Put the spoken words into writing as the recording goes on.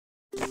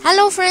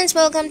Hello friends,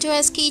 welcome to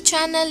SK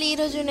channel. Ee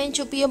roju nenu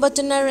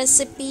chupiyabotuna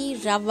recipe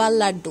Rava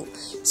laddu.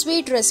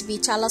 Sweet recipe,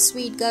 chala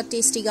sweet ga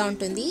tasty ga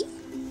untundi.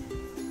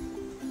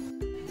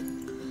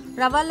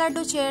 Rava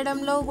laddu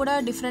cheyadamlo kuda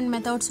different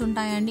methods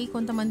untayandi.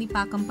 Kontamandi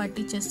pakam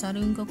patti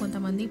chestaru, inko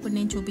kontamandi ippudu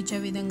nenu chupiche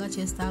vidhanga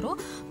chestaru.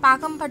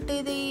 Pakam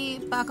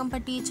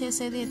patti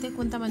chesedi aithe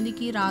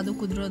kontamandiki raadu,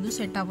 kudradu,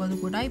 set avvadu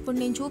kuda. Ippudu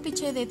nenu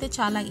chupichedi aithe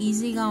chala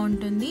easy ga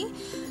untundi.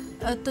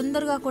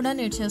 తొందరగా కూడా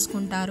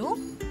నేర్చేసుకుంటారు.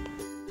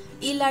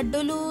 ఈ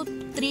లడ్డూలు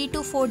 3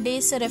 to 4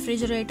 days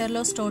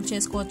రెఫ్రిజిరేటర్లో store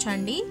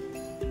చేసుకోవచ్చండి.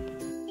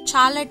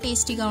 చాలా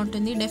టేస్టీగా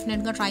ఉంటుంది.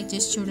 డెఫినెట్గా try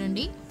చేసి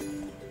చూడండి.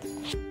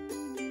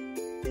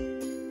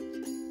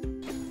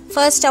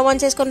 ఫస్ట్ స్టవ్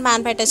ఆన్ చేసుకొని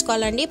ప్యాన్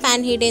పెట్టేసుకోవాలండి.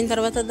 ప్యాన్ హీట్ అయిన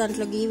తర్వాత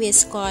దాంట్లో గీ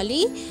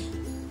వేసుకోవాలి.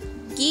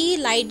 గీ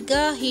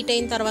లైట్గా హీట్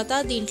అయిన తర్వాత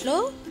దీంట్లో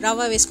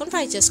రవ్వ వేసుకొని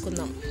ఫ్రై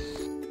చేసుకుందాం.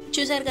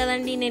 చూసారు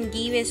కదండి, నేను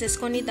గీ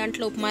వేసేసుకొని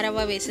దాంట్లో ఉప్మా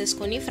రవ్వ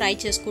వేసేసుకొని ఫ్రై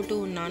చేసుకుంటూ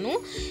ఉన్నాను.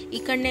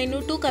 ఇక్కడ నేను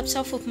 2 cups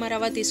ఆఫ్ ఉప్మా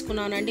రవ్వ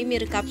తీసుకున్నానండి.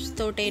 మీరు కప్స్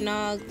తోటైనా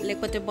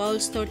లేకపోతే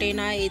బౌల్స్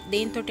తోటైనా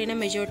దేనితోటైనా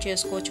మెజర్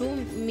చేసుకోవచ్చు.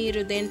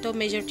 మీరు దేంతో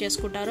మెజర్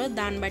చేసుకుంటారో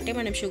దాన్ని బట్టి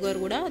మనం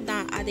షుగర్ కూడా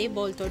అదే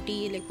బౌల్ తోటి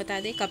లేకపోతే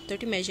అదే కప్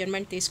తోటి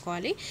మెజర్మెంట్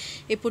తీసుకోవాలి.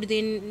 ఇప్పుడు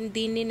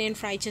దీన్ని నేను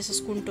ఫ్రై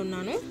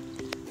చేసేసుకుంటున్నాను.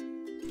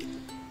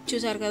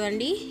 చూసారు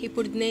కదండి,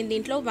 ఇప్పుడు నేను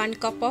దీంట్లో 1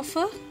 cup ఆఫ్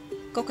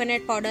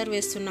కోకోనట్ పౌడర్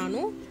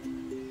వేస్తున్నాను.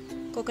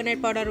 కోకోనట్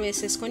పౌడర్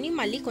వేసేసుకొని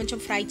మళ్ళీ కొంచెం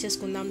ఫ్రై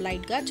చేసుకుందాం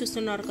లైట్గా.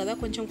 చూస్తున్నారు కదా,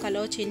 కొంచెం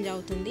కలర్ చేంజ్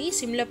అవుతుంది.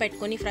 సిమ్లో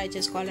పెట్టుకొని ఫ్రై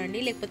చేసుకోవాలండి,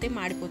 లేకపోతే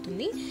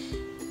మాడిపోతుంది.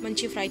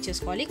 మంచి ఫ్రై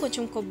చేసుకోవాలి.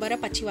 కొంచెం కొబ్బరి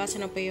పచ్చి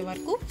వాసన పోయే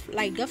వరకు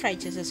లైట్గా ఫ్రై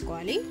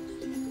చేసేసుకోవాలి.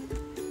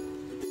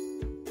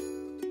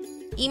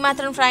 ఈ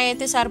మాత్రం ఫ్రై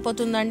అయితే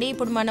సరిపోతుందండి.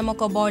 ఇప్పుడు మనం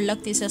ఒక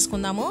బౌల్లోకి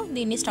తీసేసుకుందాము.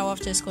 దీన్ని స్టవ్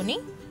ఆఫ్ చేసుకొని.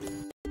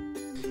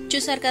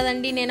 చూసారు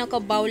కదండి, నేను ఒక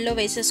బౌల్లో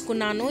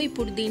వేసేసుకున్నాను.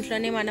 ఇప్పుడు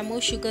దీంట్లోనే మనము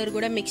షుగర్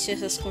కూడా మిక్స్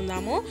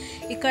చేసేసుకుందాము.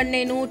 ఇక్కడ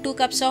నేను 2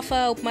 cups ఆఫ్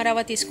ఉప్మా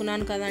రవ్వ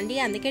తీసుకున్నాను కదండి,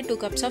 అందుకే 2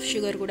 cups ఆఫ్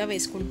షుగర్ కూడా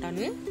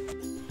వేసుకుంటాను.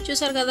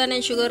 చూసారు కదా,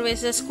 నేను షుగర్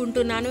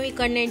వేసేసుకుంటున్నాను.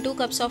 ఇక్కడ నేను 2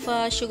 cups ఆఫ్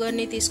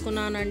షుగర్ని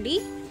తీసుకున్నానండి.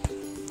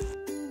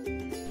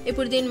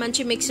 ఇప్పుడు దీన్ని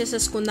మంచి మిక్స్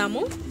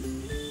చేసేసుకుందాము.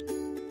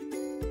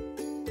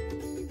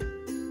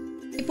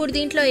 ఇప్పుడు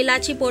దీంట్లో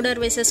ఇలాచీ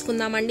పౌడర్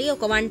వేసేసుకుందామండి.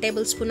 ఒక 1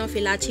 tablespoon ఆఫ్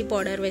ఇలాచీ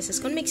పౌడర్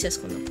వేసేసుకొని మిక్స్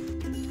చేసుకుందాం.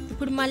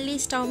 ఇప్పుడు మళ్ళీ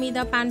స్టవ్ మీద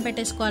ప్యాన్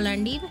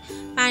పెట్టేసుకోవాలండి.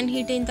 ప్యాన్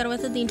హీట్ అయిన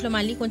తర్వాత దీంట్లో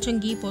మళ్ళీ కొంచెం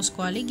గీ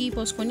పోసుకోవాలి. గీ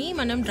పోసుకొని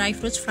మనం డ్రై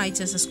ఫ్రూట్స్ ఫ్రై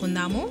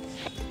చేసేసుకుందాము.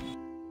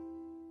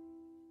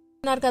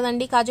 చూస్తున్నారు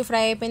కదండి, కాజు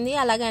ఫ్రై అయిపోయింది.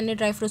 అలాగే అన్ని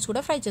డ్రై ఫ్రూట్స్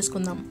కూడా ఫ్రై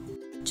చేసుకుందాం.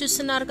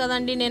 చూస్తున్నారు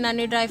కదండి, నేను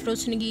అన్ని డ్రై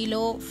ఫ్రూట్స్ని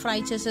గీలో ఫ్రై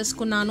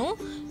చేసేసుకున్నాను.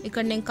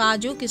 ఇక్కడ నేను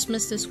కాజు,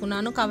 కిస్మిస్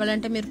తీసుకున్నాను.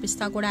 కావాలంటే మీరు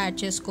పిస్తా కూడా యాడ్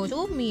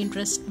చేసుకోవచ్చు మీ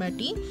ఇంట్రెస్ట్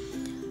బట్టి.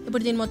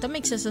 ఇప్పుడు దీన్ని మొత్తం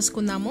మిక్స్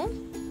చేసేసుకుందాము.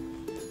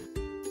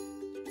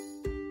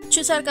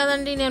 చూసారు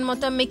కదండి, నేను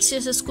మొత్తం మిక్స్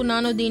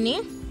చేసేసుకున్నాను దీన్ని.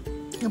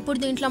 ఇప్పుడు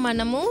దీంట్లో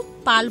మనము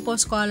పాలు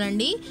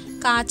పోసుకోవాలండి.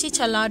 కాచి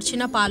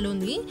చల్లార్చిన పాలు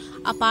ఉంది.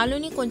 ఆ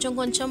పాలుని కొంచెం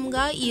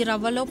కొంచెంగా ఈ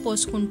రవ్వలో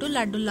పోసుకుంటూ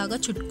లడ్డూలాగా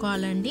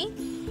చుట్టుకోవాలండి.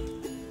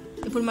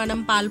 ఇప్పుడు మనం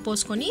పాలు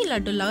పోసుకొని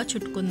లడ్డూలాగా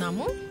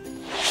చుట్టుకుందాము.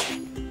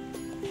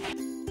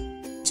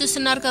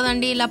 చూస్తున్నారు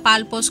కదండి, ఇలా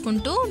పాలు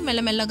పోసుకుంటూ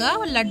మెల్లమెల్లగా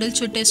లడ్డూలు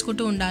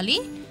చుట్టేసుకుంటూ ఉండాలి.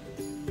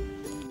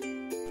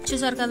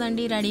 చూసారు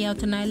కదండి, రెడీ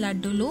అవుతున్నాయి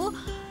లడ్డూలు.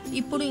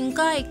 ఇప్పుడు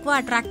ఇంకా ఎక్కువ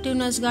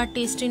అట్రాక్టివ్నెస్గా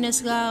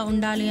టేస్టీనెస్గా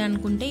ఉండాలి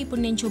అనుకుంటే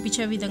ఇప్పుడు నేను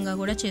చూపించే విధంగా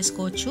కూడా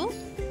చేసుకోవచ్చు.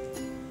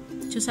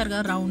 చూసారు కదా,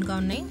 రౌండ్గా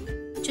ఉన్నాయి.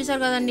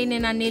 చూసారు కదండి,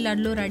 నేను అన్ని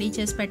లడ్లు రెడీ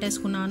చేసి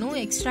పెట్టేసుకున్నాను.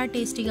 ఎక్స్ట్రా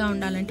టేస్టీగా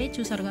ఉండాలంటే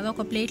చూసారు కదా,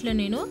 ఒక ప్లేట్లో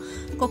నేను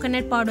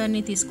కోకోనట్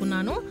పౌడర్ని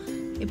తీసుకున్నాను.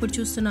 ఇప్పుడు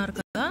చూస్తున్నారు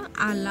కదా,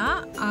 అలా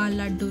ఆ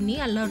లడ్డూని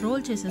అలా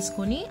రోల్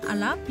చేసేసుకొని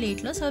అలా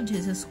ప్లేట్లో సర్వ్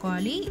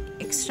చేసేసుకోవాలి.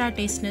 ఎక్స్ట్రా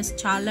టేస్ట్నెస్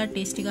చాలా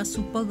టేస్టీగా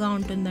సూపర్గా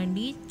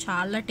ఉంటుందండి.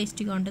 చాలా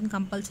టేస్టీగా ఉంటుంది.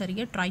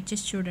 కంపల్సరీగా ట్రై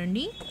చేసి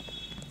చూడండి.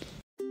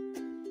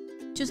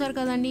 చూసారు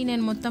కదండి,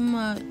 నేను మొత్తం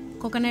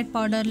కోకోనట్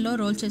పౌడర్లో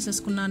రోల్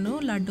చేసేసుకున్నాను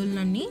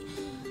లడ్డూలన్నీ.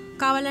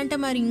 కావాలంటే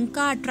మరి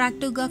ఇంకా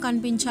అట్రాక్టివ్గా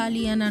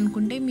కనిపించాలి అని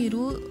అనుకుంటే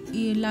మీరు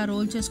ఇలా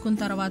రోల్ చేసుకున్న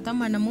తర్వాత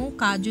మనము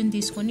కాజుని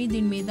తీసుకొని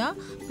దీని మీద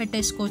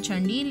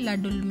పెట్టేసుకోవచ్చండి.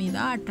 లడ్డూల మీద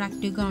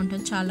అట్రాక్టివ్గా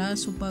ఉంటుంది. చాలా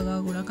సూపర్గా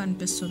కూడా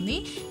కనిపిస్తుంది.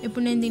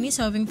 ఇప్పుడు నేను దీన్ని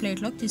సర్వింగ్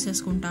ప్లేట్లోకి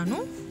తీసేసుకుంటాను.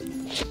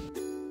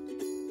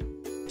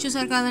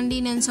 చూసారు కదండి,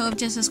 నేను సర్వ్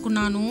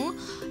చేసేసుకున్నాను.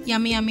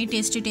 యమ్మీ యమ్మీ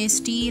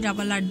టేస్టీ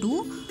రవ్వ లడ్డు.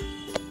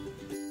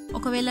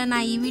 ఒకవేళ నా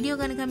ఈ వీడియో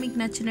కనుక మీకు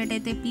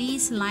నచ్చినట్టయితే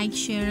please like,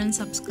 share and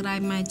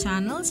subscribe my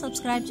channel.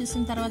 Subscribe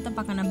చేసిన తర్వాత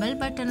పక్కన బెల్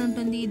బటన్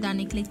ఉంటుంది.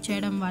 దాన్ని క్లిక్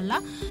చేయడం వల్ల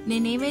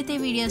నేను ఏవైతే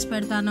వీడియోస్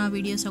పెడతానో ఆ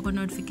వీడియోస్ ఒక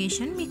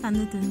నోటిఫికేషన్ మీకు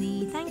అందుతుంది.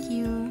 Thank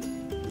you.